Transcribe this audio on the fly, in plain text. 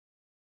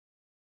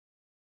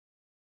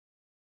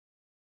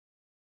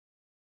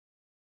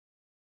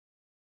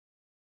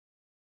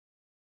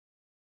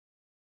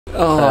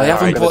Oh, I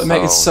haven't bought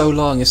it so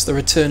long. It's the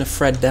return of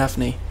Fred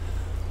Daphne.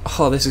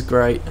 Oh, this is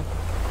great.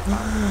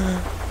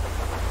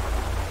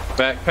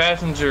 Back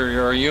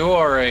passenger, are you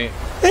alright?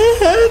 It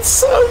hurts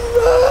so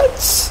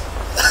much.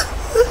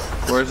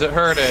 Where's it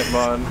hurt at,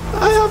 bud?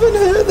 I haven't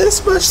hurt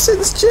this much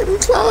since gym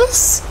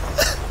class.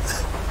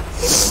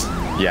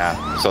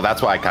 Yeah, so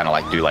that's why I kind of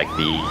like do like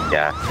the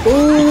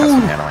Ooh.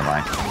 custom handling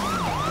line.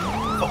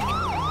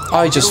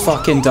 I just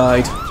fucking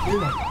died.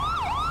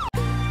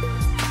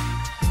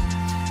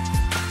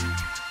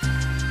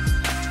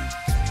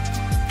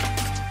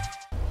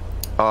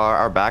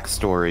 Our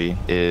backstory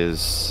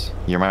is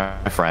you're my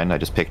friend. I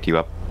just picked you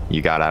up.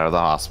 You got out of the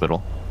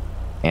hospital,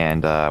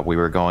 and we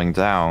were going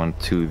down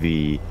to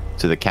the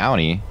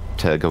county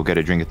to go get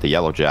a drink at the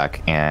Yellow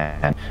Jack,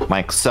 and my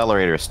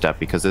accelerator stepped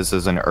because this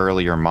is an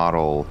earlier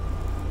model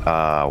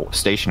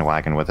station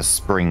wagon with a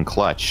spring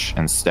clutch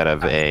instead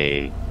of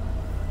a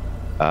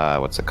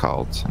what's it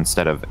called?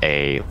 Instead of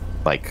a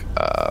like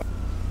I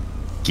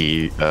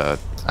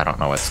don't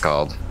know what it's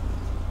called.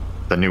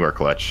 The newer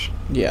clutch.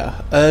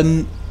 Yeah.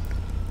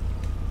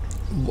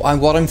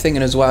 What I'm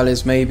thinking as well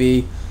is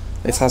maybe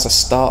this has a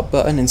start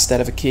button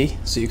instead of a key,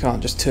 so you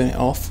can't just turn it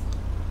off.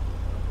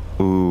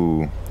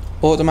 Ooh.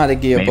 Automatic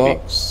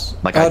gearbox.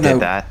 Maybe. Like I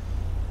did that.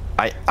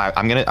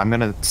 I'm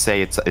gonna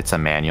say it's a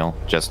manual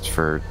just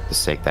for the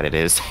sake that it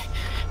is,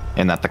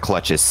 and that the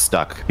clutch is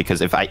stuck,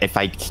 because if I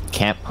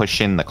can't push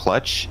in the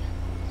clutch,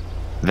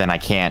 then I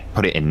can't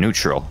put it in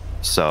neutral.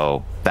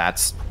 So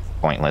that's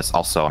pointless.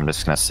 Also, I'm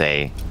just gonna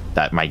say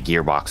that my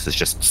gearbox is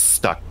just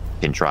stuck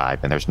in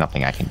drive, and there's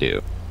nothing I can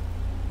do.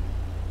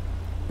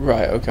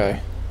 Right,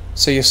 okay.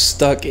 So you're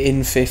stuck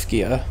in 5th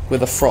gear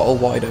with a throttle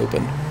wide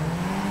open.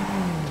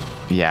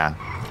 Yeah.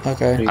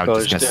 Okay. I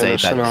was just gonna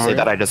say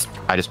that I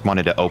just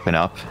wanted to open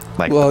up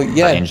like well,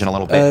 yeah, the engine a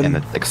little bit, and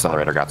the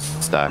accelerator got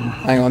stuck.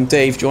 Hang on,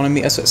 Dave, do you want to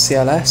meet us at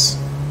CLS?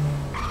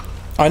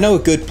 I know a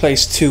good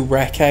place to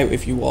wreck out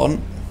if you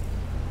want.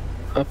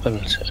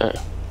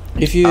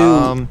 If you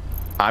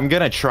I'm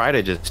gonna try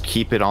to just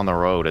keep it on the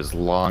road as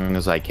long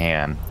as I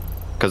can.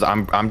 Because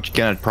I'm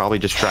gonna probably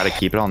just try to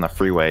keep it on the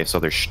freeway so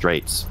there's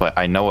straights. But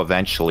I know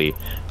eventually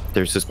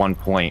there's this one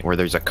point where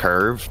there's a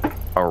curve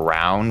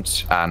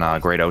around on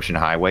Great Ocean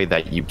Highway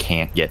that you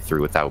can't get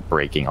through without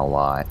braking a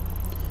lot.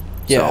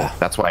 Yeah. So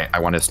that's why I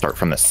want to start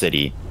from the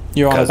city.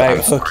 You're on about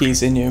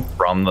hookies, in you.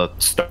 From the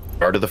start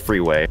of the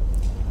freeway.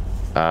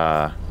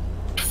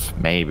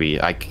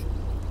 Maybe I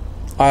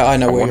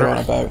know what you're on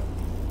about.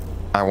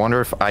 I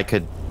wonder if I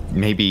could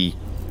maybe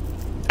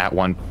at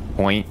one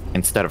point,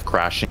 instead of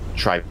crashing,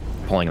 try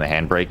pulling the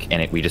handbrake,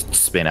 and we just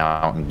spin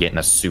out and get in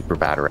a super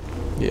bad wreck.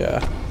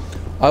 Yeah.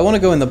 I want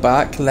to go in the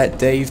back, let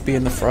Dave be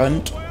in the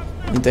front,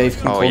 and Dave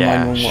can call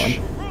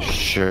 911.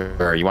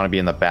 Sure. You want to be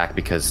in the back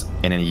because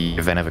in the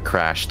event of a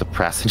crash, the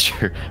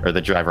passenger or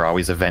the driver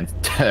always so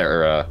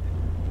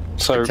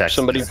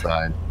somebody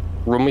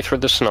run me through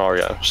the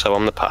scenario. So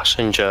I'm the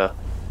passenger.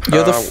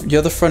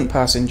 You're the front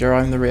passenger.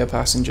 I'm the rear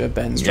passenger.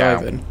 Ben's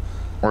driving.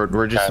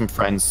 We're just some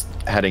friends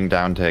heading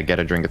down to get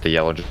a drink at the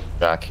Yellow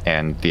Jack,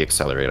 and the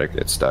accelerator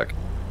gets stuck.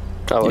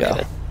 Oh, okay.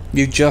 Yeah.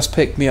 You just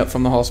picked me up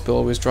from the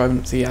hospital. I was driving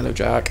up to the Yellow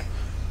Jack,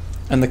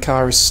 and the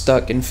car is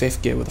stuck in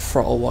 5th gear with the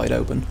throttle wide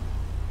open.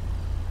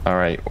 All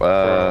right.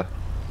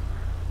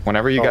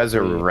 Whenever you guys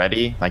are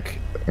ready, like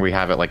we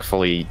have it like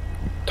fully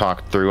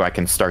talked through, I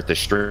can start the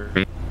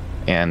stream,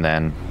 and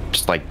then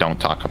just like don't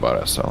talk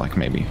about it. So like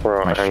maybe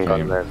my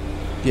stream.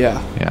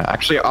 Yeah. Yeah.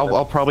 Actually,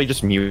 I'll probably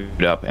just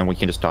mute up, and we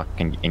can just talk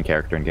in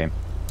character in game.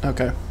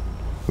 Okay.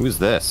 Who's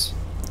this?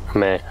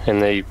 Me in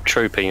the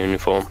trooper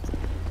uniform.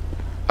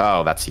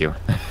 Oh, that's you.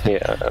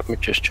 Yeah, let me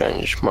just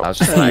change my... I was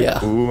just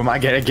like, ooh, am I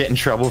gonna get in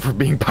trouble for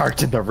being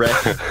parked in the red?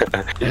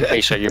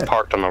 Hey, so you're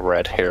parked on the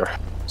red here.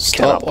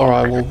 Stop or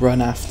I will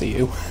run after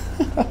you.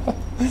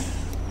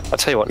 I'll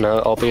tell you what, no,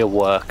 I'll be at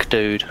work,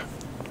 dude.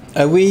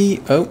 Are we...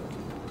 Oh.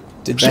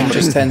 Did Ben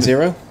just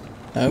 10-0?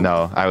 No?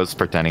 No, I was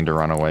pretending to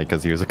run away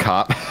because he was a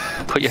cop.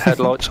 Put your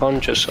headlights on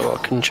just so I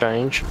can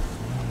change.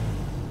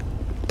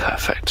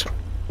 Perfect.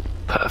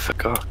 Perfect,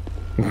 go.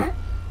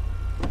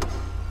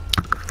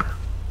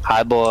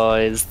 Hi,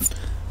 boys.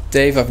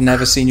 Dave, I've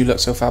never seen you look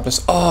so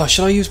fabulous. Oh,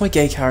 should I use my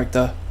gay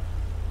character?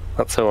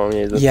 That's who I'm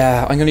using.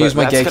 Yeah, I'm gonna use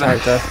my gay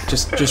character.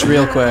 Just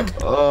real quick.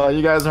 Oh,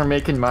 you guys are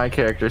making my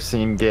character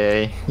seem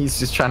gay. He's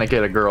just trying to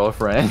get a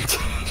girlfriend.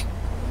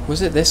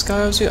 Was it this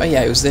guy I was using? Oh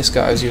yeah, it was this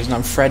guy I was using.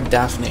 I'm Fred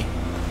Daphne.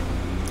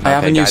 I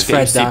haven't used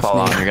Fred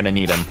Daphne. You're gonna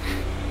need him.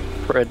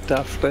 Fred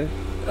Daphne.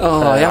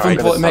 Oh, I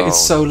haven't bought him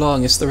so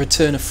long. It's the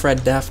return of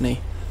Fred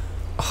Daphne.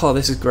 Oh,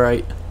 this is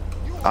great.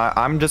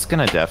 I'm just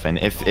gonna deafen.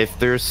 If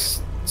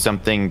there's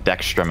something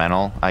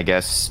dextramental, I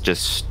guess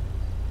just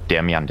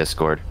DM me on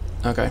Discord.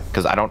 Okay.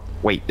 Because I don't...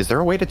 Wait, is there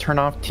a way to turn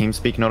off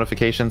TeamSpeak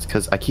notifications?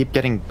 Because I keep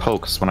getting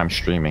pokes when I'm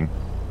streaming.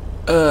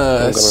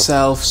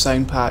 Self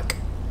sound pack.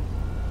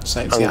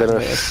 Sounds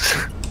activated.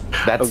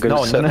 That's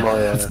no,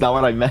 that's not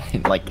what I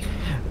meant.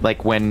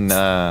 Like when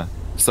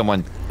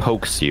someone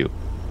pokes you,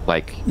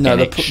 like and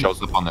it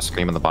shows up on the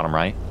screen in the bottom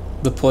right.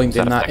 The point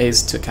in that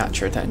is to catch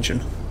your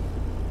attention.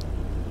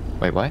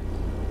 Wait, what?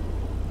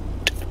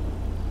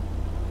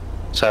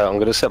 So I'm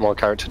gonna set my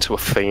character to a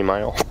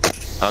female.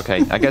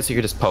 Okay, I guess you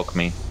could just poke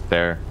me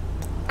there.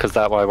 Because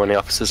that way when the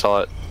officer's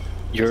like,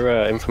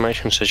 your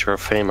information says you're a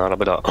female, I'll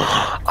be like,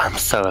 oh, I'm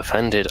so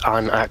offended,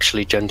 I'm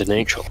actually gender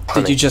neutral.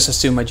 Did you just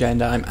assume my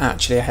gender? I'm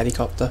actually a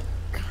helicopter.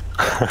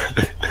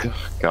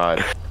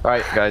 God.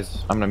 Alright,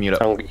 guys, I'm gonna mute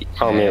up.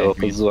 I'll mute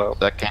up as well.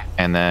 Second,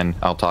 and then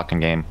I'll talk in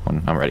game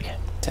when I'm ready.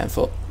 10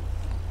 foot.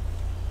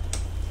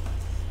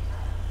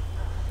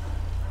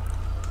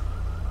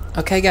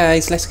 Okay,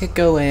 guys, let's get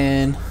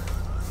going.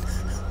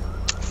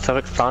 So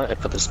excited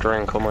for this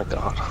drink, oh my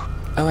god.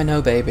 Oh, I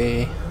know,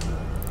 baby.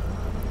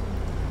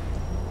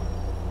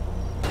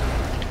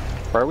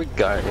 Where are we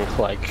going?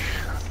 Like,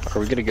 are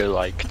we gonna go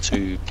like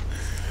to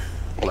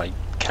like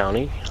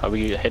county? Are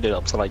we headed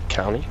up to like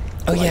county?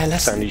 Oh like, yeah,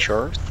 let's Sandy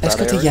Shores. Let's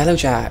go to area?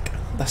 Yellowjack.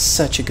 That's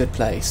such a good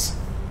place.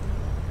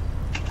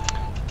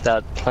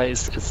 That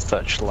place is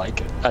such like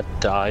a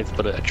dive,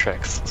 but it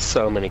attracts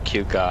so many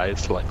cute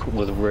guys like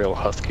with real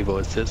husky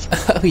voices.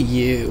 Oh,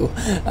 you.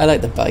 I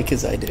like the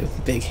bikers I do.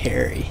 Big,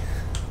 hairy.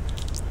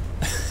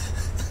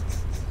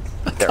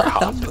 They're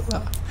hot.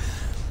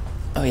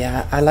 Oh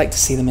yeah, I like to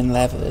see them in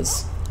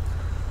leathers.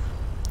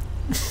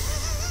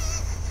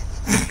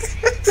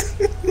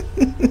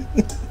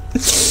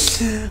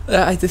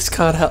 I just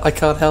can't help. I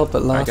can't help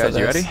but laugh Alright, guys, at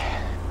you this. ready?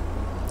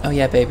 Oh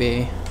yeah,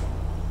 baby.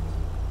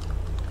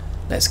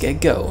 Let's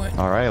get going.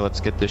 Alright, let's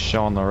get this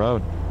show on the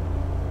road.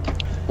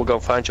 We'll go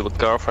find you with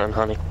girlfriend,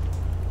 honey.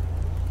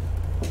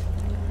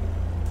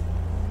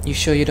 You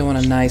sure you don't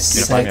want a nice,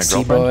 You gonna find me a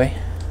sexy girlfriend? boy?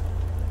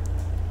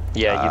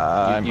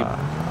 Yeah,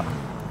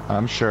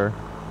 I'm sure.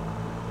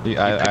 pick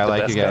I the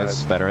like best you guys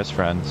guys. better as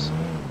friends.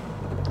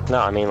 No,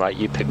 I mean like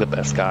you pick the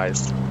best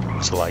guys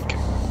to like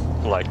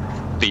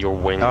be your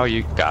wing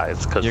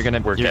guys. Cause You're gonna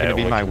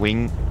be my we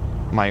wing,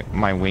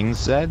 my wing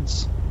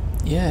Zeds.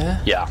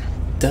 Yeah. Yeah.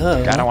 Duh.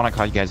 I don't want to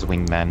call you guys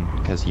wingmen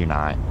because you're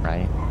not,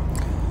 right?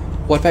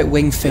 What about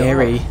Wing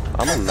Fairy? Yeah,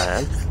 I'm a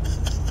man.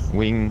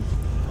 Wing.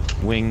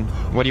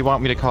 What do you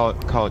want me to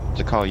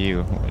call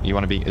you? You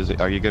want to be?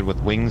 Are you good with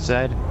wing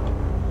Zed?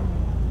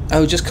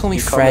 Oh, just call me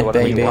You call Fred, me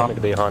whatever baby. you want me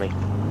to be, honey.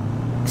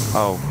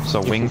 Oh,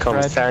 so You wing can call me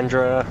Fred.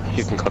 Sandra.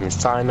 You can call me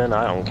Simon.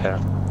 I don't care.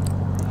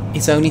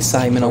 It's only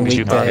Simon on As long as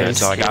you call me weekdays.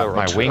 So I got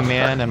my Hero.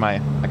 wingman and my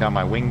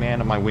wingman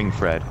and my wing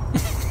Fred.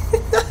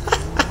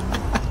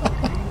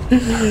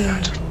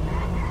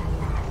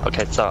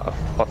 Okay, so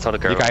what sort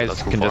of girl You are guys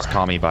looking can for? just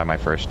call me by my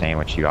first name,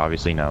 which you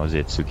obviously know is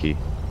Itsuki.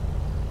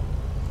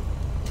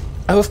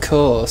 Oh, of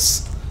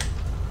course.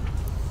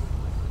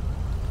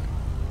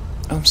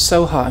 Oh, I'm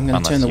so hot. I'm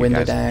going to turn the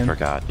window down.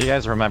 Forgot. You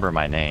guys remember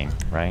my name,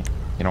 right?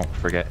 You don't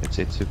forget it's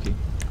Itsuki.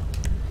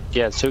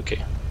 Yeah,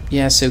 Suki.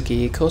 Yeah,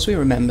 Suki. Of course we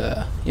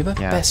remember. You're my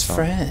Yeah, best so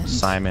friend.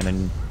 Simon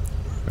and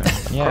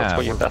yeah,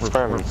 we're your best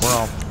friends.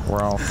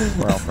 We're all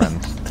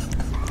friends.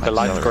 The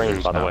light's green,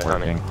 Accelerator's by the not way,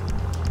 honey. working.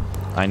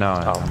 I know.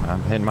 Oh.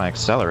 I'm hitting my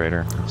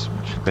accelerator. It's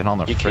been on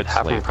the You keep fritz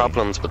having lately.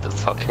 problems with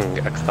this fucking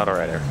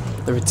accelerator.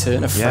 The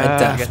return of Fred Yeah,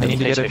 Daphne. I need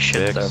to get Take it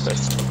shit fixed.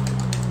 serviced.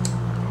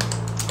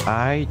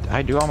 I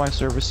do all my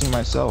servicing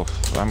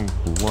myself. I'm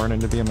learning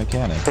to be a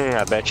mechanic.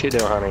 I bet you do,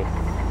 honey.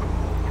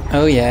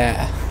 Oh,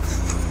 yeah.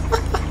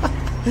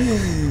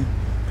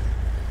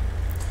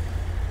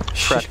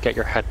 Fred, get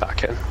your head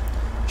back in.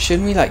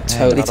 Shouldn't we, like, Man,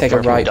 totally not a take a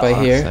fucking right by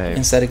dog, here save.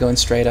 instead of going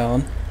straight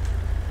on?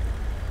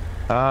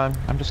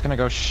 I'm just gonna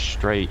go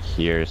straight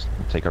here.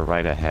 Take a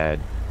right ahead.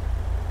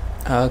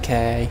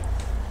 Okay.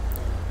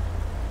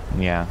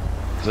 Yeah,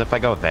 because if I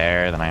go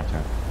there, then I have to.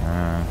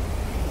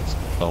 It's a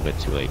little bit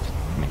too late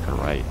to make a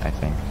right. I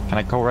think. Can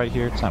I go right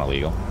here? It's not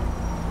illegal.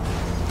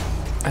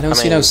 I don't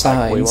see no like,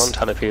 signs. we won't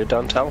tell if you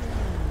don't tell.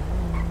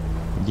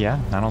 Yeah,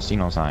 I don't see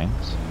no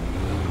signs.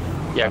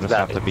 Yeah, I just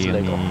have exactly. to be it's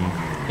in illegal. the.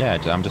 Yeah,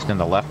 I'm just in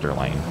the lefter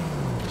lane.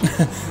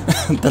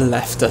 The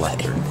left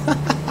lane.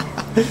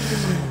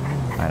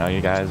 I know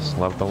you guys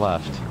love the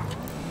left.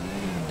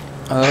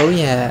 Oh,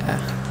 yeah.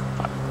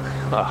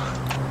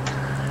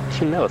 Oh,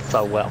 you know it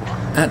so well.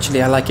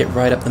 Actually, I like it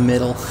right up the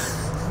middle.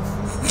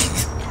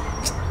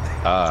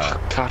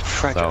 God,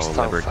 Fred, you're So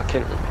so liber-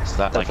 fucking... Is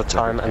that There's like a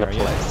time and a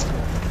libertarian? place.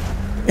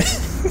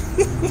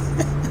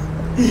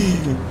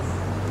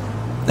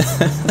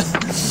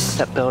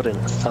 That building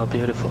is so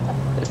beautiful.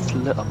 It's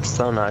lit up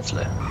so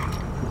nicely.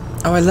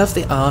 Oh, I love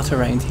the art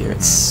around here.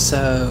 It's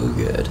so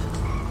good.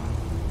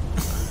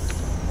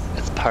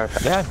 It's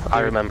perfect. Yeah, I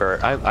dude, remember.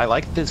 I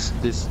like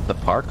the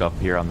park up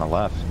here on the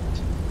left.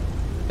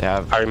 They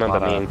have I remember a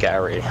lot me of- and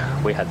Gary.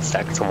 We had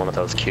sex on one of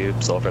those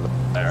cubes over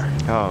there.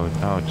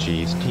 Oh,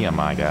 jeez,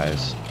 TMI,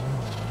 guys.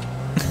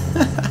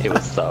 It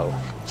was so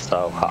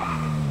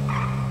hot.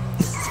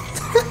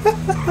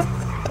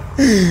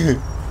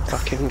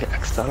 Fucking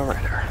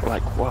accelerator.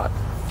 Like what?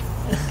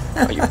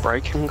 Are you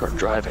braking or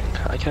driving?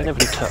 I can't even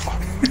tell.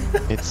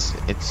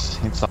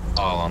 It's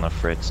all on the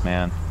fritz,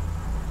 man.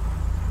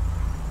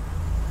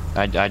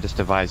 I just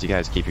advise you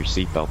guys keep your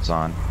seatbelts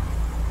on.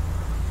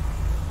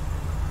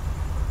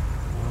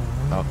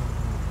 Oh.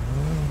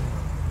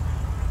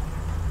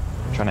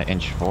 I'm trying to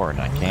inch forward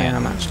and I I can't.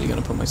 am actually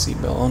going to put my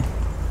seatbelt on.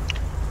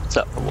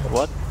 So,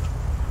 what?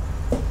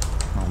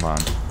 Come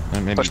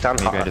on. Maybe, Push down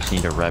maybe I hard. just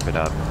need to rev it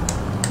up.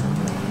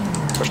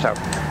 Push down.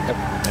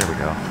 Yep. There we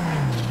go.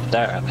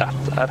 There,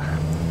 that's that.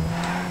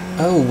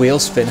 Oh, wheel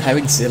spin, how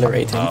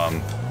exhilarating.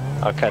 Okay,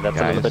 that's a little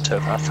Guys. bit too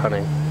fast,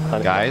 honey.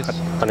 Guys,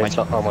 Honey,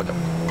 oh my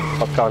god.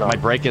 What's going on? My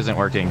brake isn't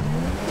working.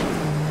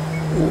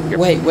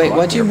 Wait,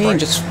 what do you mean?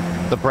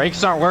 The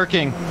brakes aren't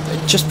working.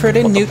 Just put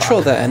in What the neutral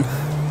fuck? then.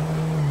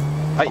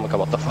 Oh my god,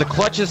 what the fuck? The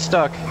clutch is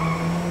stuck.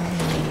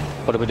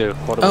 What do we do?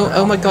 What do we do?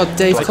 Oh my god,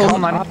 Dave, Call call...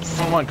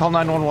 911. Call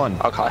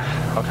 911. Okay,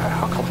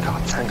 I'll call the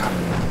cops, thank god.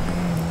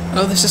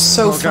 Oh, this is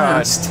so Oh, God.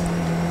 fast.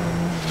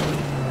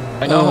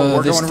 I know, Oh,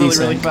 we're this going really,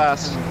 really desync.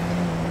 fast.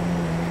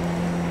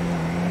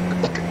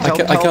 I Tell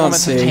can't them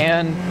it's a see.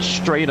 tan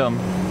Stratum.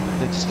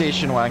 It's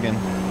station wagon.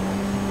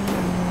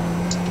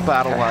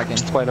 Battle Okay, wagon.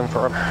 just waiting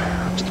for him.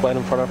 Just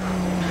waiting for him.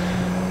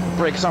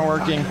 Brakes aren't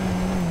working.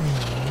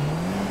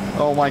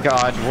 Oh my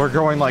god, we're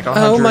going like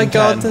 110. Oh my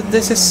god,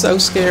 this is so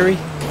scary.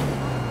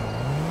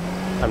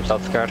 I'm so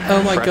scared.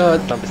 Oh my Fred,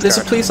 god, don't be there's a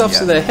scared. police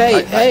officer Yeah. there.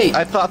 Hey, hey!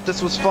 I thought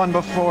this was fun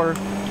before.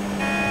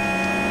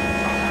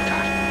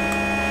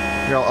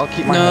 Here, I'll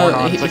keep my horn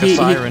on. It's like a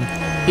siren.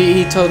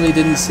 He totally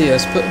didn't see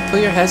us. Put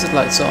your hazard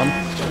lights on.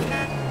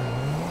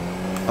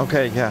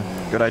 Okay, yeah,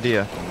 good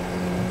idea.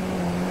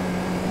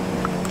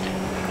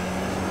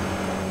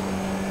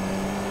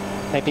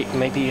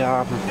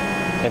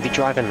 Maybe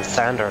drive in the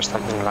sand or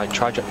something. Like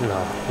try to.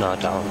 No,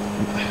 don't.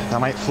 That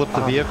might flip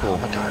the vehicle. Oh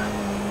my god.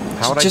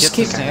 How would I Just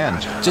get the keep-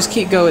 sand? Just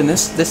keep going.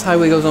 This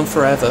highway goes on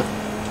forever.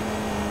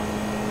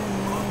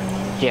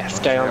 Yeah,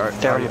 stay on. Are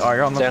Stay on. you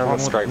on the stay on phone the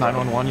with straight road.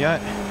 911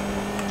 yet?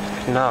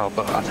 No,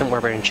 but I think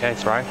we're being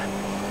chased, right?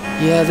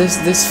 Yeah,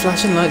 there's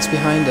flashing lights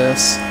behind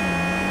us.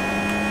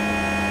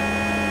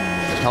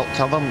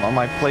 Tell them on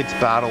my plate's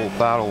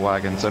battle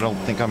wagons. I don't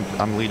think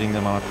I'm leading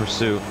them on a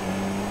pursuit.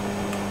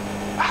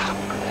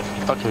 It'd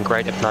be fucking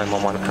great if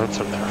 911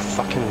 answered their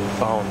fucking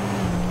phone.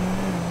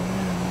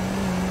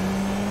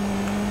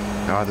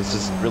 God, this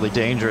is really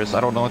dangerous.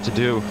 I don't know what to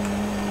do.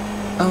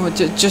 Oh,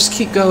 just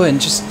keep going.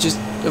 Just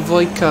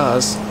avoid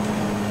cars.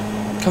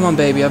 Come on,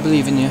 baby. I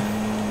believe in you.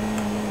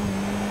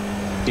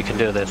 You can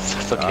do this.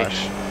 It's okay.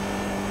 Gosh.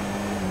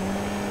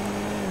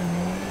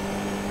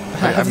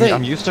 Have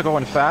I'm used to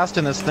going fast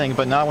in this thing,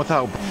 but not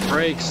without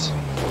brakes.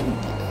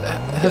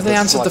 they This is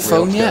answered the like real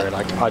phone scary. yet?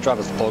 Like I drive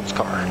a sports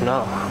car.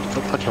 No, I'm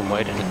still fucking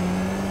waiting.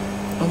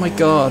 Oh my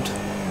god.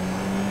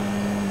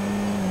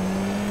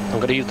 I'm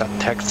gonna use that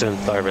texting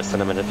service in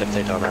a minute if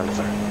they don't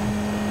answer.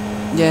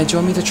 Yeah, do you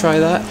want me to try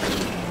that?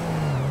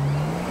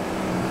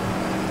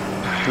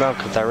 No,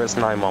 because there is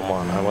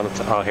 911. I wanted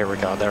to. Oh, here we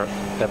go. There.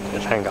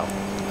 Hang on.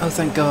 Oh,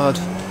 thank god.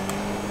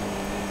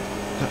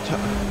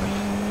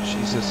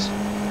 Jesus.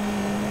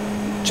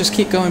 Just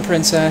keep going,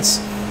 princess.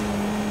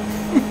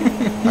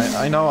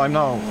 I know. I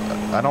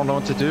don't know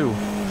what to do.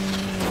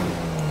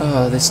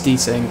 Oh, this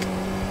desync.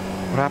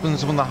 What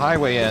happens when the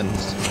highway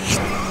ends?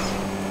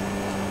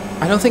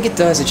 I don't think it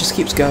does. It just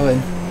keeps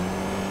going.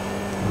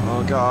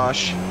 Oh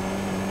gosh.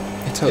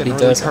 It totally Getting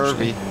really does.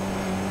 curvy. Actually.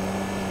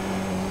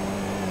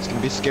 It's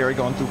gonna be scary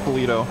going through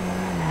Polito.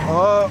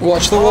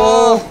 Watch the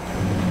wall.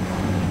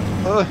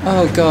 Uh,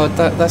 Oh god,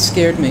 that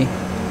scared me.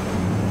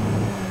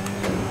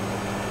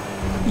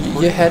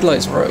 Your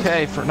headlights broke.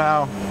 okay, for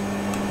now.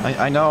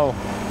 I know.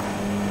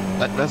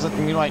 That doesn't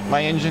mean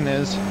my engine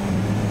is.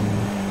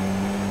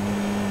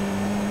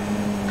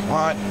 Come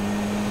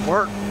on.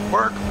 Work.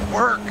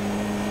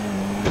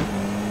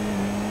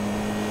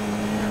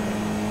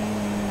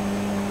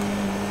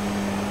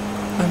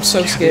 I'm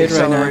so The scared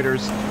right now.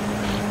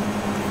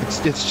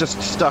 accelerators. It's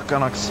just stuck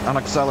on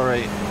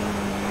accelerate.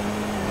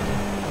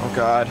 Oh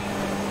god.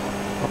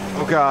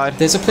 Oh god.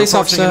 There's a police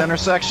Approaching officer. an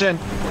intersection.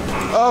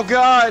 Oh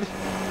god.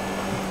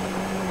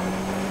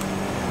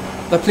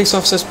 The police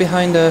officer's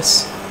behind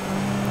us.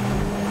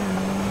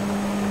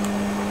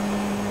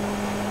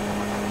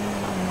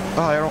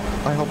 Oh,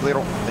 I hope they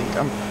don't think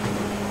I'm.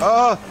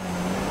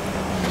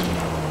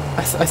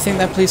 I think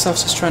that police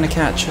officer's trying to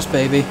catch us,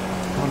 baby.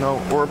 Oh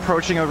no, we're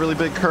approaching a really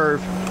big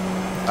curve.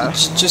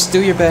 Just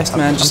do your best,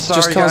 man. I'm Just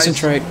sorry, guys.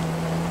 concentrate.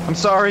 I'm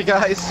sorry,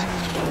 guys.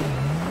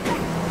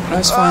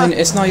 That's fine.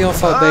 It's not your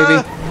fault,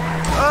 baby.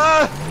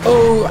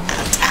 Oh,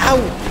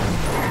 ow!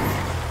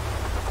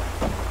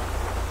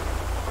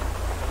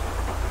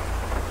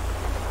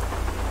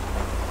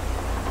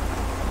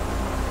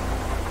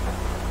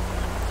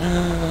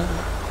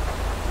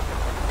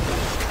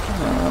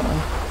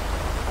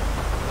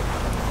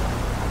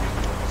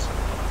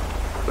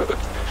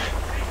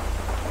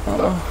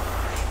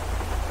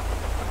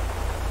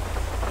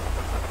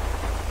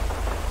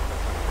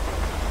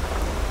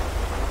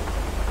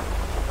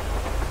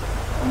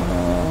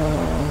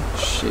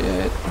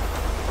 Shit.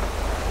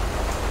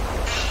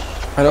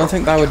 I don't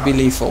think that would be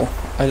lethal.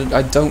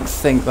 I don't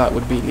think that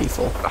would be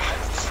lethal.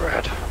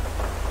 Fred.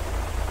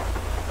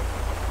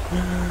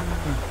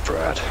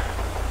 Fred.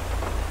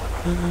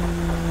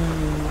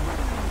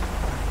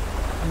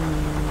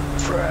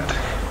 Fred.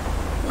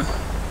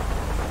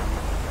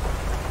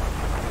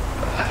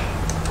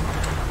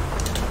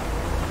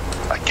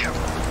 I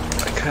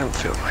can't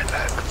feel my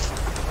legs.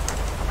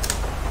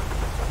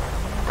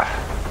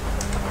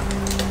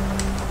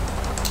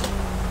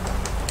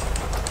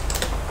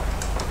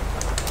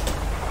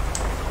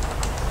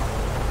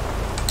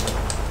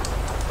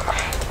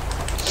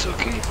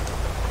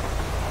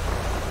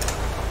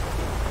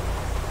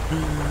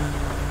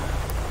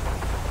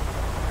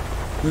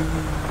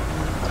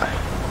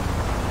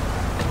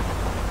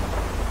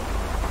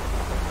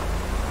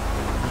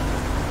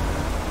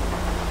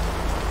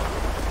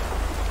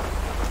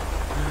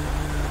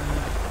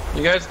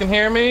 You guys can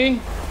hear me?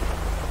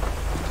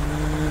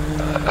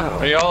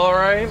 Are y'all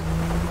alright?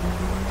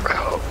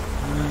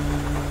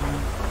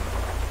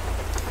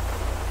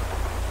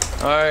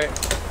 Alright.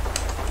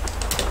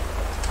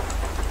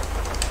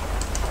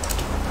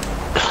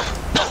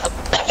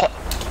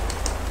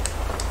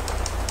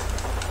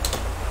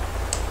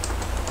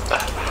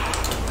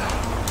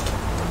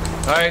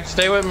 Alright,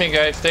 stay with me,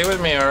 guys. Stay with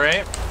me,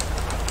 alright?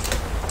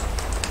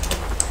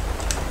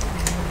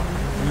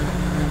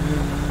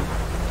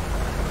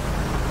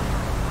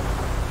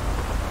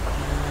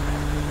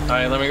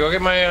 Alright, let me go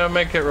get my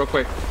med kit real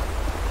quick.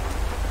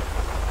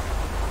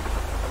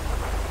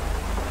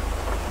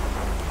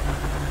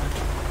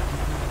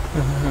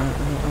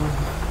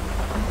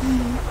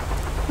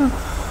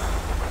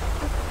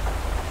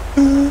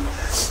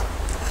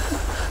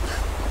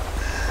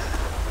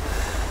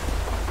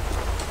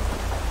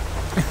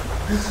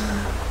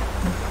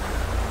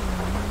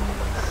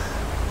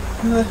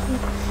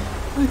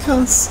 I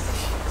can't see.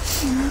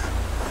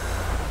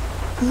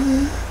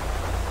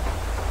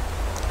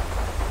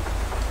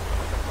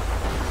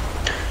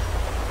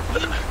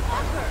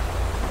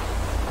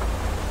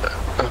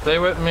 Stay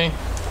with me.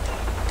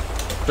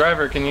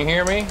 Driver, can you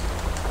hear me?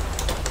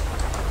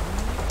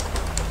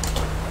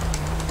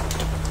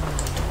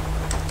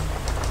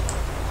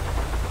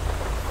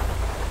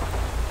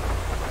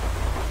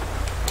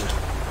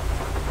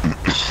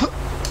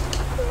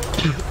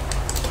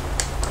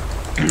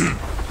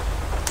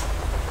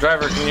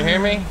 Driver, can you hear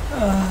me?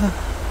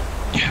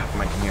 Yeah,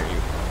 I can hear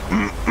you.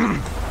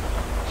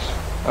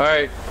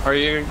 Alright,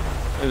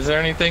 is there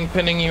anything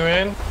pinning you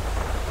in?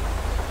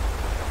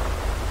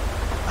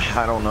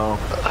 I don't know.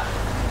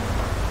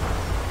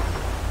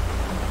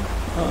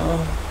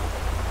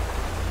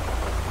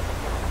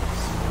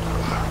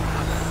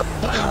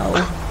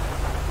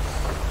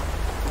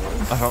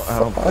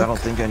 I don't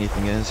think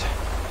anything is.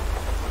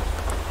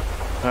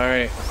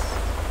 Alright.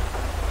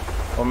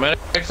 Well,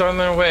 medics are on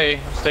their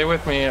way. Stay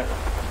with me.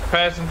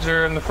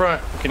 Passenger in the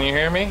front. Can you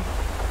hear me?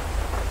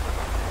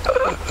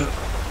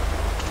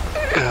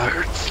 It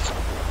hurts.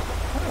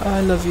 I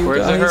love you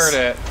Where's guys. it hurt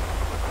at?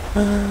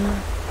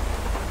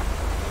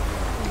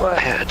 My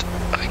head.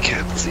 I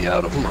can't see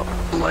out of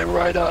my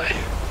right eye.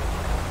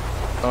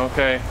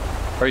 Okay.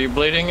 Are you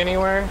bleeding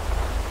anywhere?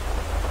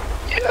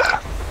 Yeah.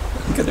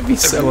 I'm gonna be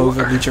so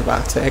overly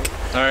dramatic.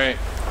 Alright.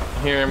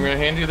 Here, I'm gonna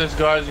hand you this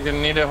gauze. You're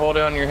gonna need to hold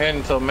it on your head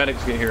until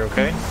medics get here,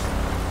 okay?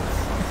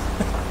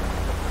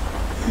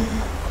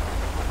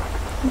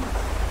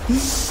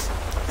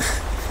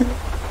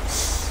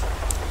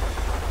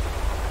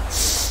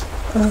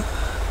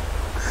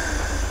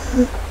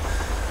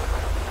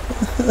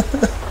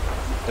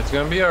 It's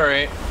gonna be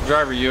alright.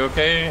 Driver, you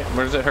okay?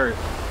 Where does it hurt?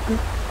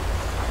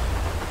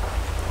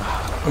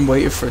 I'm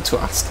waiting for it to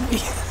ask me.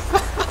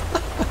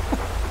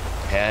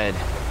 Head.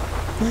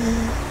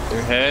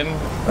 Your head?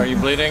 Are you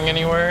bleeding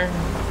anywhere?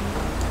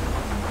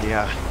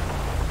 Yeah.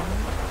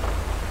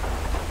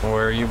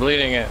 Where are you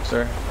bleeding at,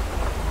 sir?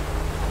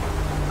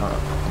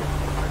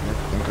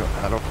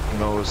 I don't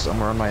know.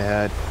 Somewhere on my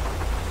head.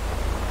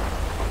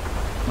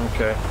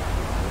 Okay.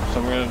 So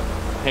I'm gonna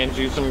hand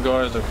you some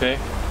gauze, okay?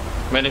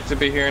 Medics will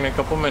be here in a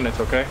couple minutes,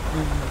 okay?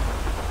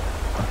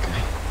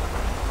 Okay.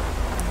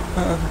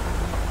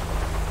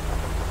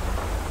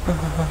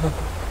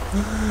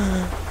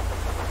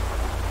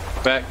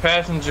 Back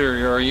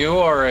passenger, are you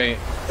alright?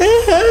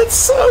 It hurts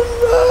so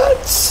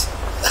much.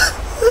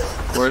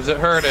 Where's it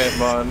hurt at,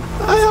 bud?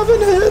 I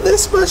haven't hurt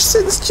this much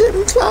since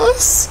gym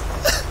class.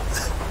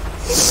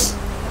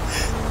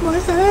 My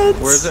head.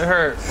 Where's it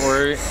hurt?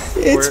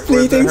 It's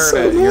bleeding where's it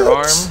hurt so at? Your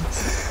much.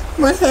 arm?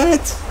 My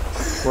head.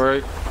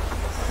 Where?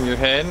 Your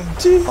head?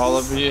 Jeez. All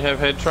of you have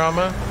head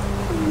trauma?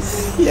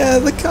 Yeah,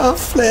 the car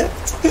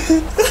flipped.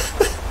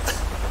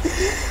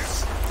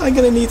 I'm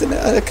gonna need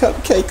a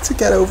cupcake to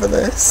get over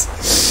this.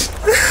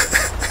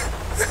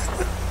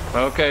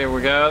 Okay,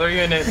 we got other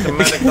units and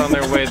medics on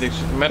their way.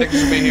 Medics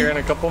should be here in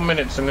a couple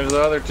minutes as soon as the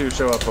other two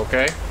show up,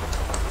 okay?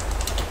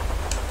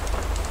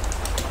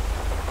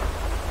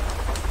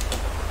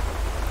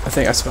 I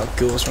think I smelled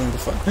ghouls from the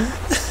front.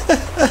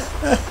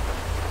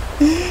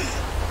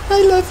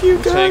 I love you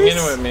guys. Just hang in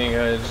with me,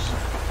 guys.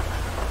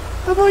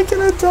 Am I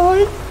gonna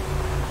die?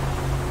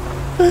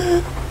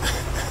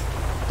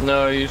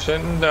 No, you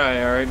shouldn't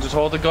die, alright? Just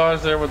hold the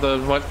gauze there with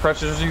as much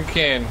pressure as you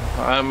can.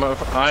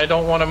 I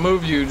don't want to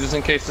move you just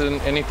in case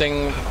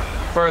anything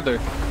further.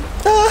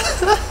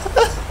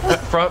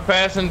 Front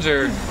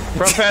passenger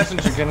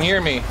can you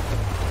hear me?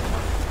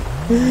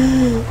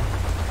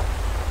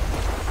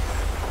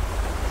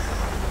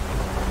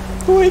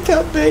 Wake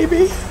up,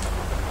 baby.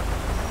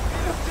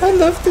 I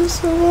love him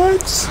so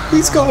much.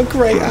 He's got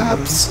great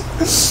abs.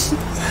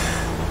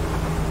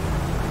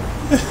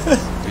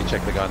 We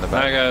check the guy in the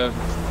back. I got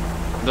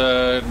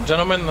the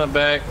gentleman in the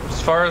back. As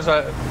far as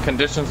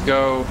conditions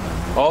go,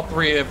 all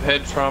three have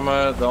head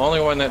trauma. The only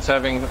one that's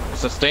having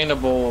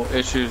sustainable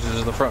issues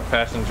is the front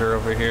passenger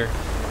over here.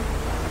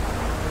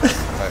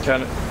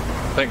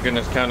 Thank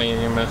goodness County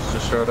EMS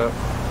just showed up.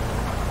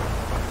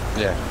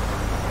 Yeah.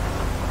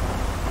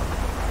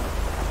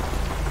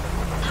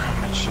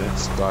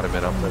 Shit, got him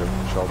in up with a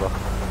shoulder.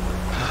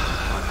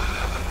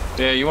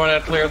 Yeah, you want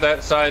to clear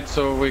that side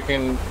so we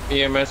can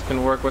EMS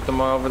can work with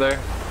them over there.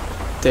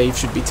 Dave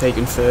should be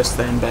taken first,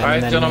 then Ben. All right,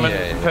 and then gentlemen,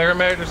 yeah.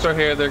 paramedics are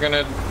here. They're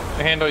gonna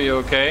handle you,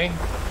 okay?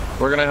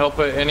 We're gonna help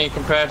at any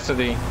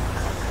capacity.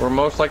 We're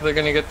most likely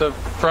gonna get the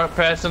front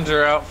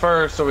passenger out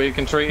first so we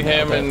can treat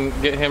him and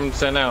get him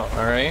sent out.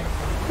 All right?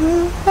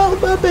 Oh,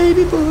 my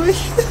baby boy.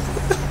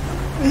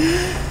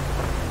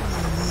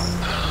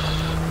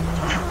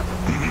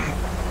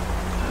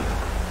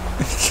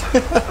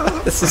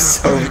 This is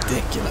so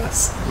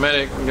ridiculous.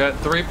 Medic, we got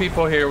 3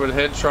 people here with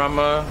head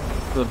trauma.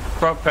 The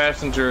front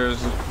passenger is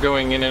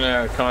going in and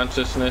out of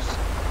consciousness.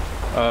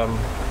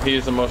 He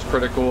is the most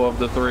critical of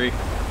the 3.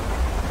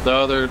 The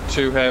other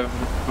 2 have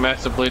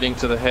massive bleeding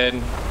to the head.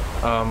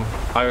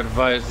 I would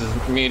advise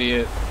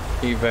immediate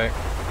evac.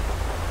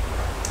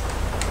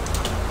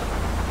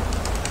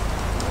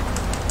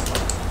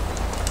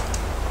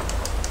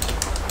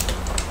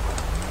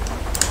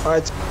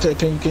 Alright,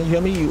 can you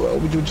hear me?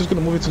 We're just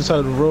gonna move it to the side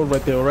of the road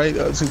right there, alright?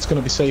 So it's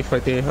gonna be safe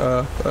right there.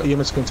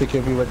 EMS can take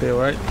care of you right there,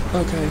 alright?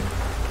 Okay.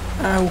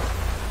 Ow.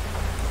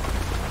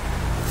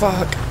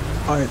 Fuck.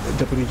 Alright,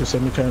 Deputy, just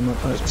let me carry him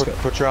up. Alright, let's go.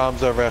 Put your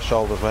arms over our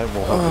shoulders, mate, and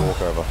we'll help you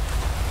walk over.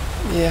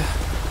 Yeah.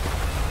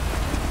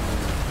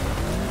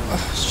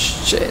 Oh,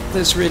 shit,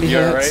 this really You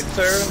hurts. alright,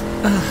 sir?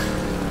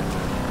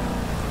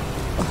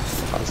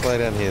 Just lay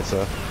down here,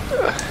 sir.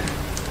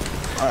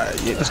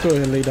 Alright, yeah, just go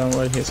ahead and lay down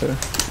right here, sir.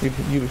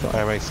 You'll be fine.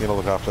 Hey, mate, you're gonna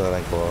look after that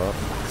ankle, alright?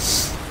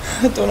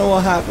 I don't know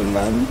what happened,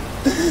 man.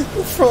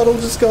 The throttle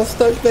just got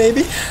stuck,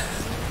 baby.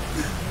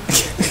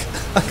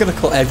 I'm gonna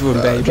call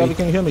everyone baby. Driver,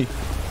 can you hear me?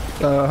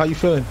 How you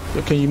feeling?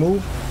 Can you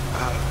move?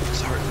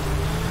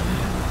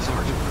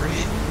 Sergeant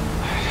Green.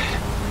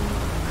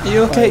 Are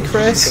you okay,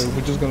 Chris? So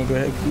we're just gonna go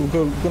ahead.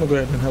 We're gonna go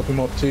ahead and help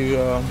him up to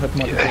help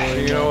him up.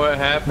 You know what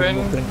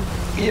happened?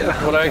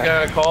 Yeah. What I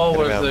got a call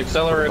was Get him the out.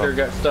 accelerator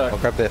got I'll stuck.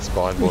 grab their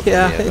spine board.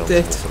 Yeah, from the end, it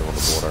did. We'll put it on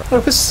the border. I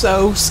was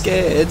so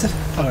scared.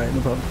 Alright,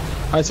 no problem.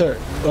 Alright, sir.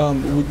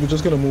 We're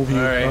just gonna move you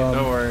Alright,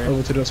 no worries.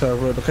 over to the side of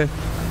the road, okay?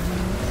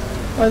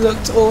 I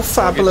looked all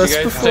fabulous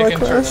guys before I taken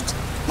to crashed.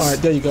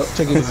 Alright, there you go.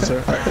 Take it easy,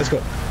 sir. Alright, let's go.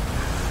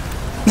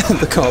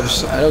 The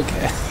cops, I don't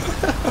care.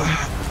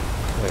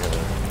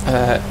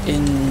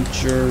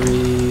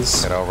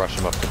 Injuries. And I'll rush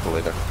him up to the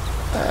leader.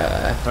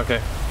 Okay,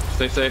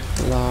 stay safe.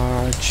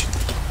 Large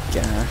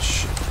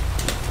gash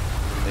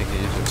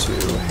to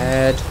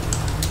head.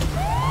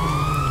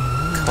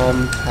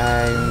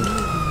 Compound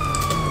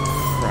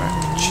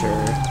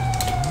fracture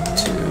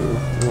to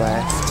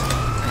left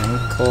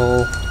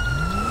ankle.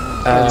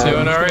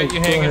 Doing alright? You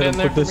hanging in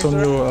there? Put this on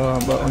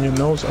your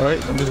nose,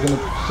 alright? I'm just gonna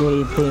go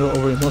ahead and put it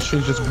over your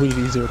nostrils. Just breathe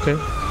easy, okay?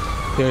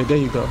 Yeah, there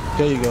you go.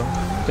 There you go.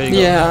 There you go.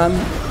 Yeah,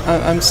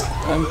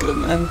 I'm good,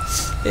 man.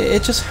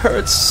 It just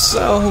hurts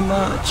so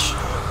much.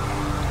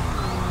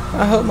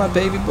 I hope my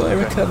baby boy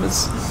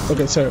recovers.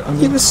 Okay, sir.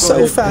 He was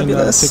so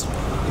fabulous.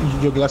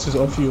 Take your glasses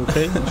off you,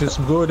 okay? Just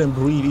go ahead and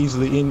breathe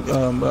easily in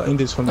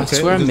this one, okay? I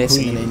swear I'm Just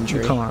missing an breathe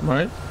injury. calm,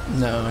 right?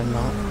 No, I'm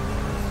not.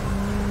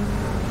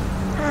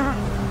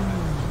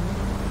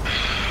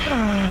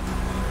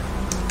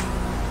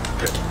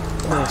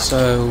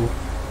 Also,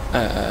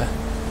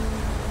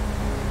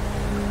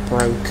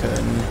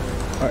 broken.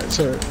 Alright,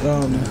 sir.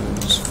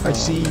 Nose I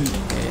see from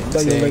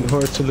that your leg hitting.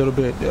 hurts a little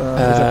bit. Is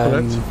that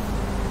correct?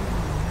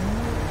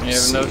 You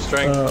have no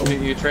strength to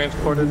get you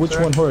transported, Which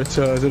sir? one hurts?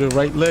 Is it the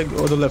right leg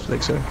or the left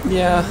leg, sir?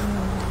 Yeah.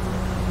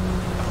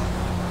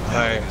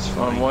 Alright,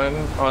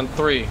 on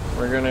 3.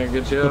 We're gonna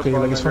get you up Okay, your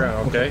on leg the is fine.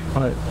 ground, okay?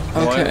 Alright.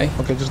 Okay.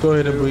 Okay, just go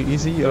ahead and breathe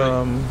easy.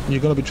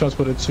 You're gonna be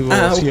transported to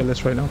Ow.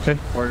 CLS right now, okay?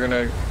 We're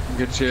gonna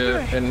get you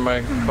in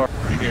my car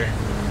here.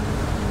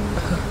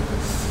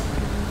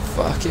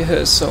 Fuck, it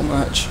hurts so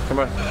much. Come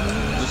on.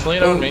 Just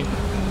lean on me.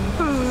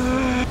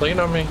 Lean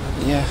on me.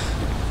 Yeah.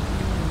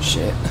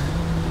 Shit.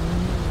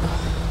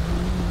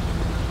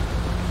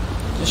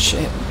 Just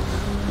shit.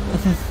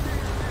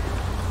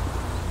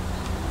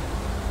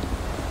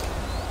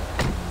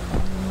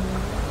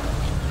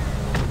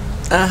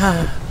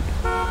 Ah.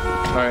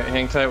 Alright,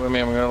 hang tight with me.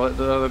 I'm gonna let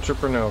the other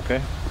trooper know,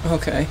 okay?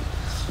 Okay.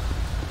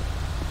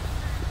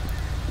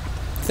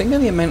 Think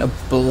of the amount of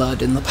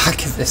blood in the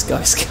back of this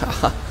guy's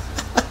car.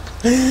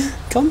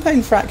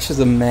 Compound fractures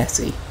are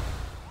messy.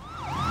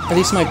 At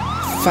least my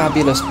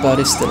fabulous butt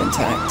is still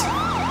intact.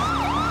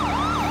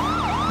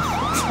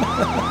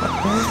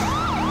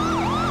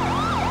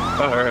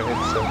 Alright,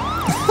 so.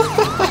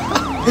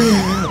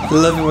 I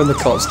love it when the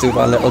cops do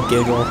that little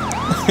giggle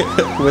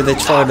where they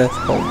try to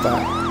hold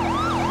back.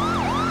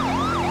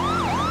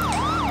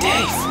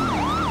 Dave!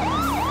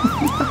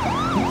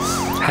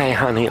 Hey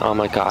honey, oh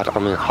my god,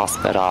 I'm in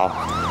hospital.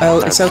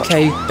 Oh, it's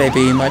okay,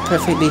 baby. My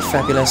perfectly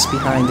fabulous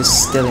behind is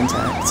still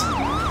intact.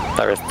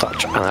 There is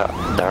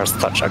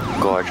such a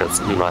gorgeous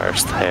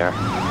nurse here.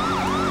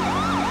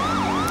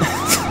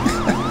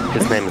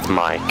 His name is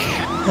Mike.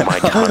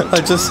 Mike Hunt.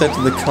 I just said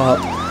to the cop,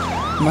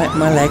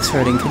 my leg's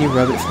hurting, can you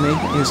rub it for me?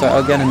 He was like,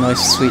 I'll get a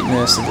nice sweet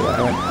nurse to do it.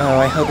 I went, oh,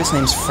 I hope his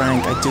name's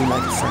Frank. I do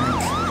like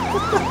Frank.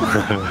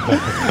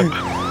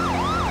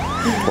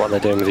 What are they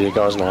doing with you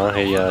guys now?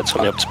 He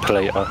took me up to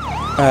Polito.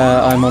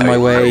 I'm on my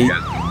way.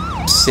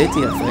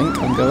 City, I think.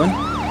 I'm going.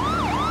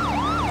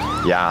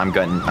 Yeah, I'm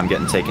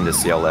getting taken to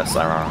CLS,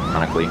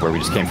 ironically, where we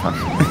just came from.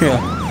 Yeah.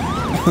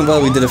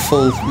 Well, we did a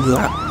full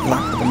lap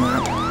of the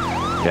map.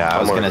 Yeah, I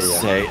was I'm gonna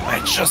already, say I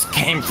just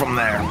came from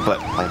there, but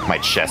like my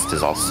chest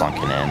is all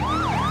sunken in.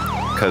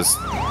 Because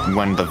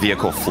when the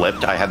vehicle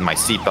flipped, I had my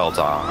seatbelt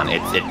on.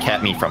 It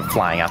kept me from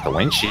flying out the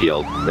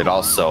windshield. It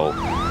also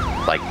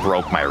like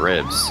broke my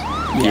ribs.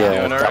 Yeah,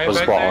 Doing that alright was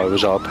back what there? I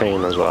was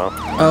RPing as well.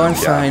 Oh, I'm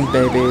fine,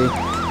 baby.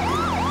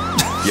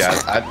 Yeah,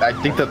 I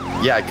think that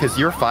because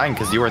you're fine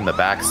because you were in the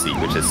back seat,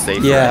 which is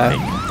safer. Yeah, I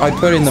think. I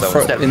put in the So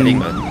front. instead of hitting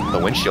the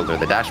windshield or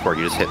the dashboard,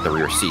 you just hit the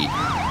rear seat.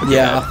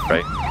 Yeah.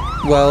 Right.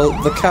 Well,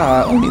 the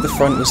car, only the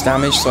front was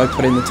damaged, so I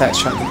put in the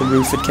text chat that the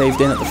roof had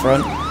caved in at the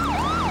front.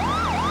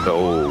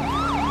 So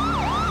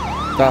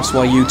That's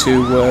why you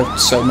two were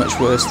so much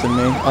worse than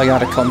me. I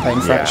had a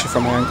compound fracture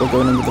from my ankle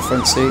going under the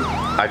front seat.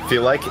 I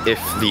feel like if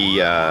the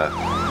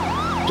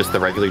just the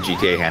regular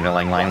GTA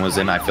handling line was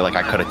in, I feel like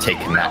I could have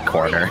taken that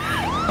corner.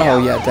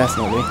 Oh yeah,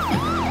 definitely.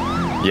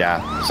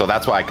 Yeah, so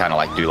that's why I kind of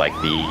like do like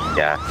the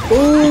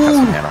Ooh.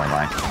 custom handling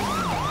line.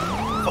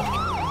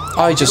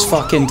 I just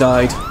fucking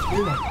died.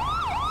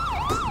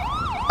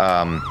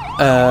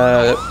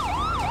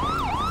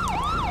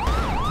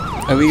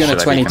 Are we gonna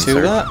Should I be 22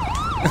 concerned? that?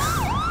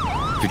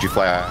 Did you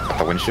fly out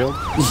the windshield?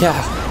 Yeah.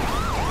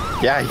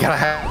 Yeah, you gotta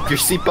have your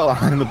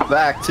seatbelt on in the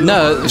back too.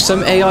 No,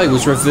 some AI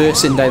was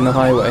reversing down the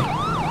highway.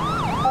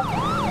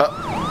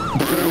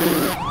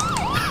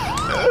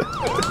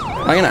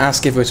 I'm gonna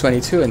ask if we're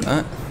 22 in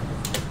that.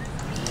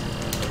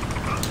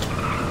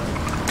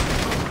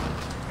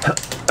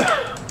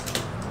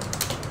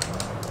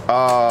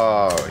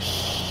 Oh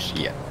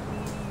shit.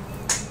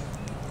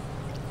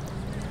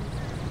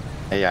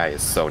 AI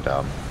is so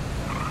dumb.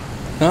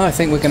 No, I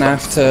think we're gonna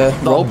have to The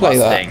roleplay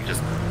that. Mustang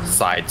just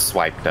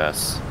sideswiped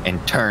us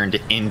and turned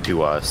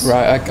into us.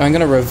 Right, I'm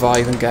gonna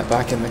revive and get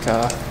back in the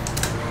car.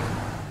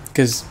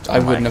 Because I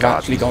Oh my wouldn't have God,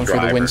 actually these gone through the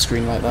drivers.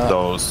 windscreen like that.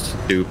 So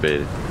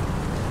stupid.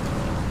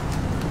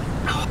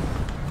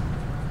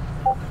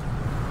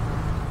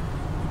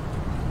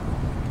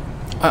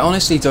 I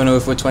honestly don't know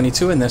if we're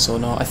 22 in this or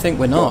not. I think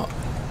we're not.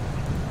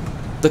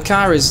 The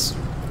car is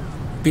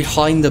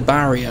behind the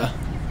barrier.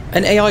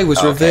 And AI was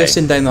Okay.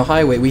 reversing down the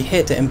highway. We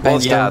hit it and Well,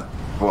 bounced yeah. down.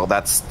 Well,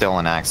 that's still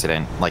an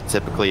accident. Like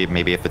typically,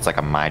 maybe if it's like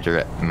a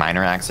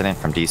minor accident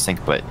from desync,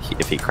 but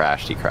if he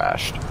crashed, he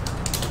crashed.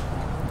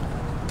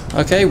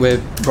 Okay,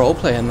 we're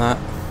role-playing that.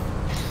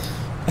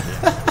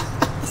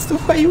 That's the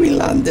way we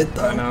landed,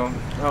 I though. know.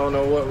 I don't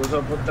know what was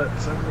up with that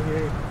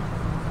 78.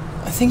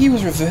 I think he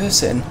was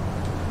reversing.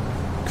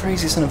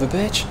 Crazy son of a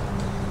bitch.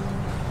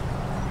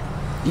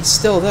 He's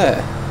still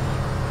there.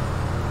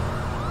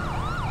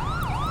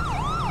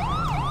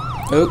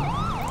 Oh.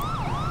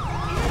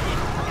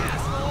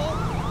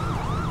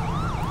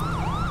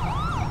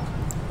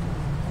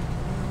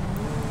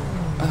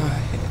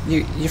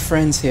 Your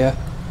friend's here.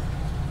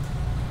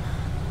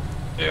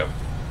 Yep.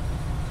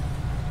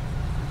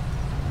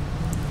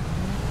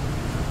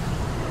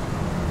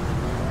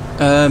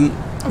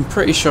 I'm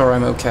pretty sure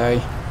I'm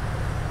okay.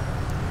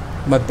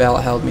 My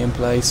belt held me in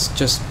place.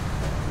 Just,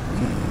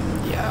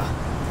 yeah.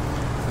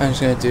 I'm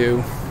just gonna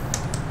do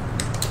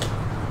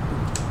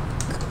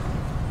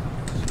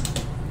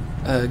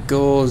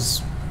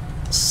gauze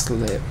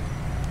slipped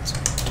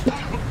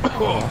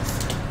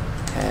off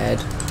head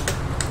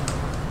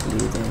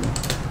bleeding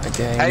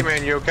again. Hey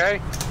man, you okay?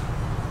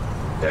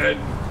 Yeah,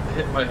 I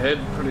hit my head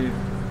pretty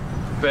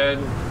bad.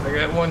 I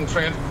got one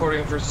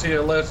transporting for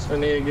CLS. I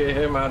need to get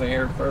him out of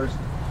here first.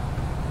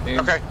 He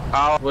Okay,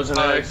 I'll was an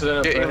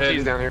accident get up EMTs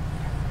ahead. down here.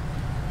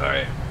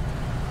 Alright.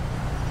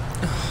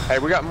 Hey,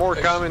 we got more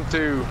coming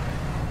to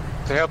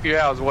help you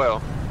out as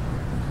well.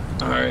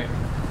 Alright.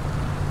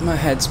 My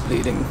head's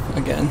bleeding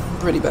again,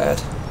 pretty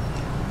bad.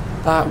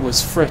 That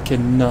was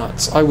freaking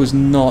nuts. I was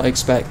not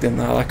expecting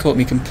that. That caught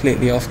me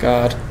completely off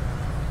guard.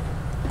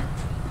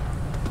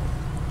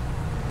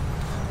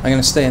 I'm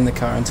gonna stay in the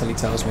car until he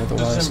tells me Just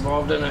otherwise.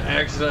 involved in an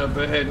accident up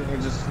ahead and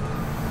he's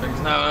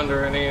not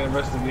under any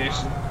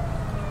investigation.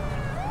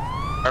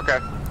 Okay.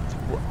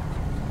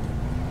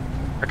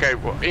 Okay,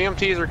 well,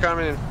 EMTs are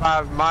coming in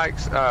 5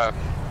 mics.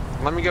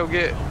 Let me go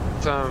get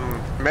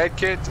some med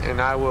kits and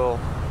I will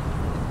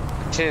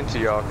attend to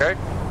y'all, okay?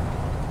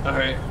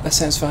 Alright. That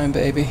sounds fine,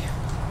 baby.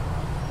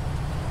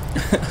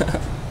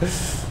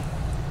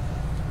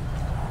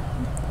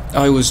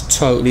 I was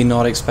totally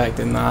not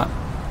expecting that.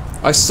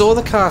 I saw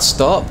the car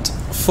stopped,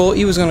 thought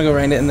he was going to go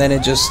around it, and then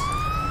it just...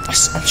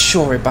 I'm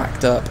sure it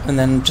backed up, and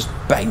then just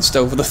bounced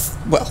over the...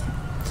 well,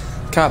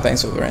 the car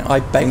bounced over it. I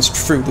bounced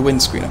through the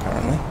windscreen,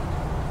 apparently.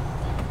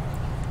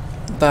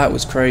 That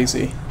was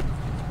crazy.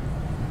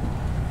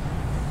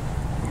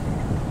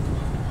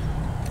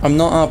 I'm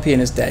not RPing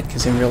as dead,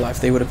 because in real life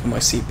they would have put my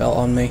seatbelt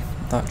on me.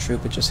 That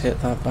trooper just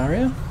hit that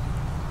barrier.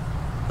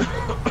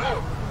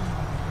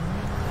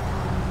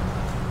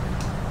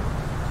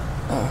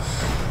 Oh.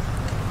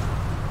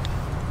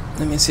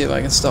 Let me see if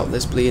I can stop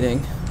this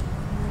bleeding.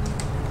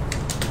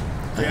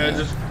 Yeah,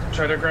 just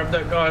try to grab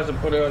that gauze and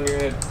put it on your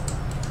head.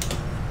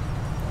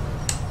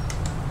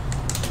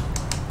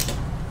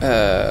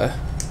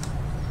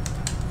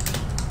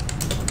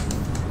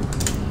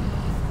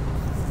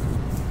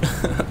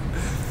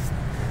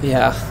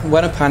 Yeah,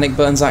 when a panic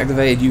button's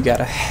activated, you get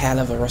a hell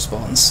of a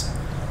response.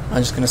 I'm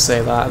just gonna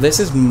say that. This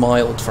is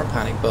mild for a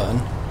panic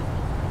button.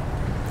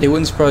 It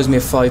wouldn't surprise me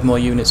if 5 more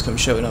units come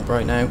showing up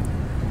right now.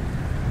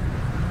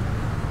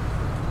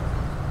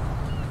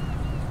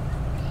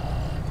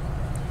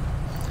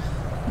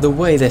 The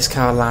way this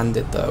car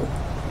landed, though,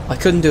 I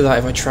couldn't do that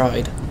if I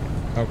tried.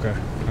 Okay,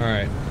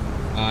 alright.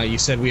 You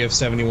said we have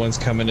 71s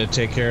coming to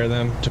take care of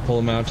them, to pull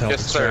them out, to help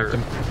extract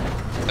them?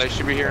 They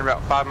should be here in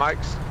about 5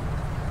 mics.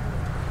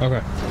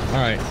 Okay,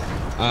 alright.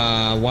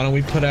 Why don't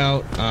we put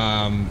out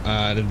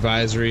an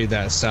advisory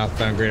that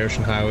southbound Great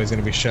Ocean Highway is going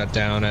to be shut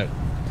down at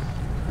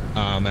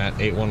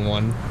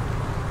 811.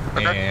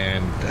 Okay.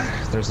 And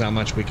there's not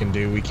much we can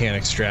do. We can't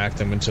extract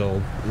them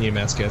until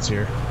EMS gets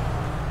here.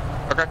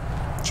 Okay.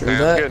 True Sounds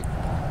that. good.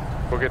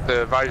 We'll get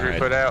the advisory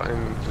put out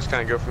and just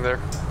kind of go from there.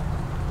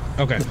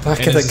 Okay. The back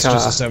and of the is this car.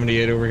 just a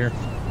 78 over here?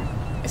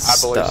 It's I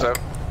believe stuck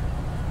so.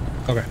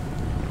 Okay.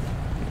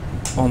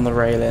 on the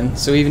railing,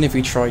 so even if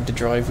we tried to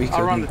drive, we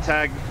couldn't. I'll run the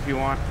tag if you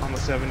want on the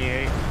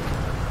 78.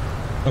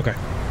 Okay.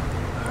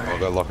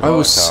 I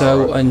was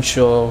so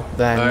unsure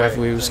then Alright,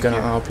 whether we was going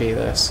to RP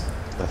this.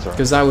 That's right.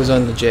 Because that was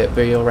unlegit,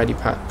 but you already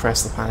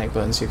pressed the panic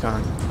button, so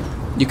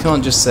you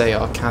can't just say,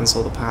 oh,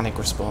 cancel the panic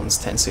response,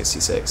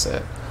 1066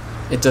 it.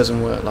 It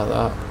doesn't work like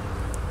that.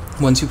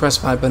 Once you press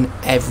the panic button,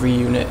 every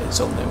unit is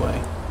on their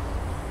way.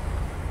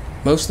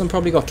 Most of them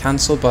probably got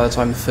cancelled by the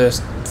time the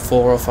first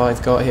 4 or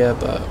 5 got here,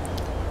 but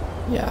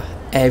yeah,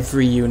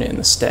 every unit in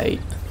the state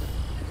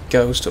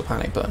goes to a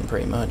panic button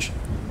pretty much.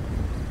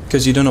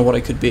 Because you don't know what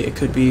it could be. It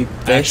could be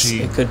this.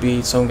 Actually, it could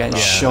be someone getting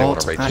shot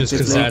just actively.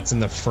 because that's in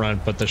the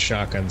front, but the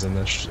shotgun's in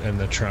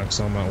the trunk,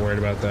 so I'm not worried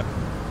about that.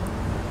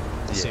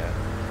 Yeah.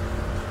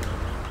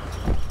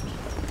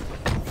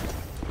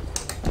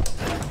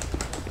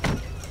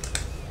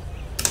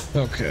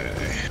 Okay.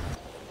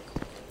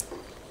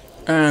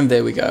 And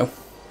there we go.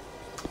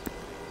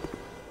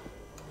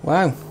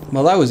 Wow.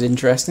 Well, that was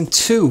interesting.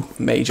 2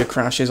 major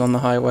crashes on the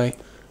highway.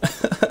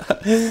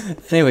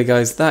 Anyway,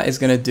 guys, that is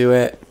going to do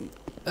it.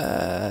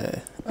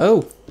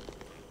 Oh,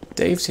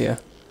 Dave's here.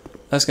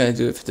 That's going to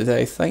do it for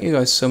today. Thank you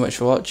guys so much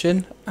for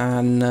watching,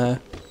 and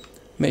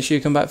make sure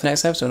you come back for the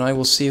next episode, and I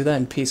will see you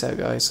then. Peace out,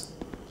 guys.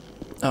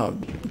 Oh,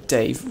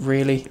 Dave,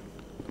 really?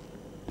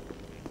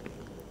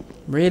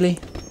 Really?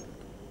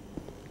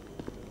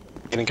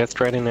 Gonna get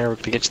straight in there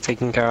to get you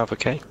taken care of,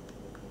 okay?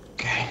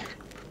 Okay.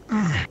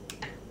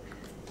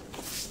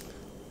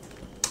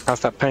 How's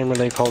that pain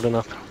relief holding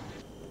up?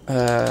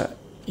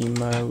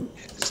 Memo.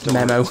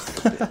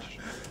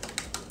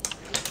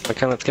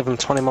 Okay, let's give him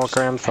 20 more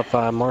grams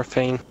of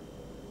morphine.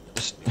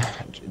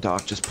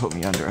 Doc, just put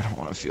me under. I don't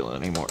want to feel it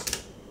anymore.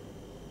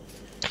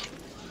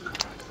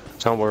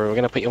 Don't worry, we're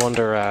gonna put you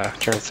under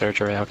during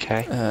surgery,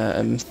 okay?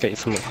 Let's get you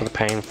some for the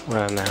pain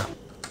now.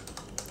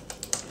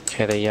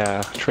 Okay,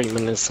 the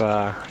treatment is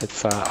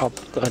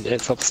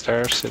it's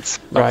upstairs. It's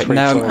Right, about 3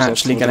 now I'm floors up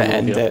actually from the going to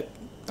end mobile. it.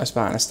 That's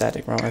about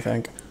anesthetic, right, I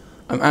think.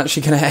 I'm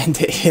actually going to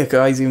end it here,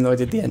 guys, even though I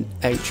did the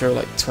outro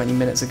like 20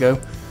 minutes ago.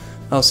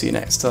 I'll see you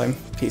next time.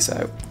 Peace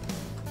out.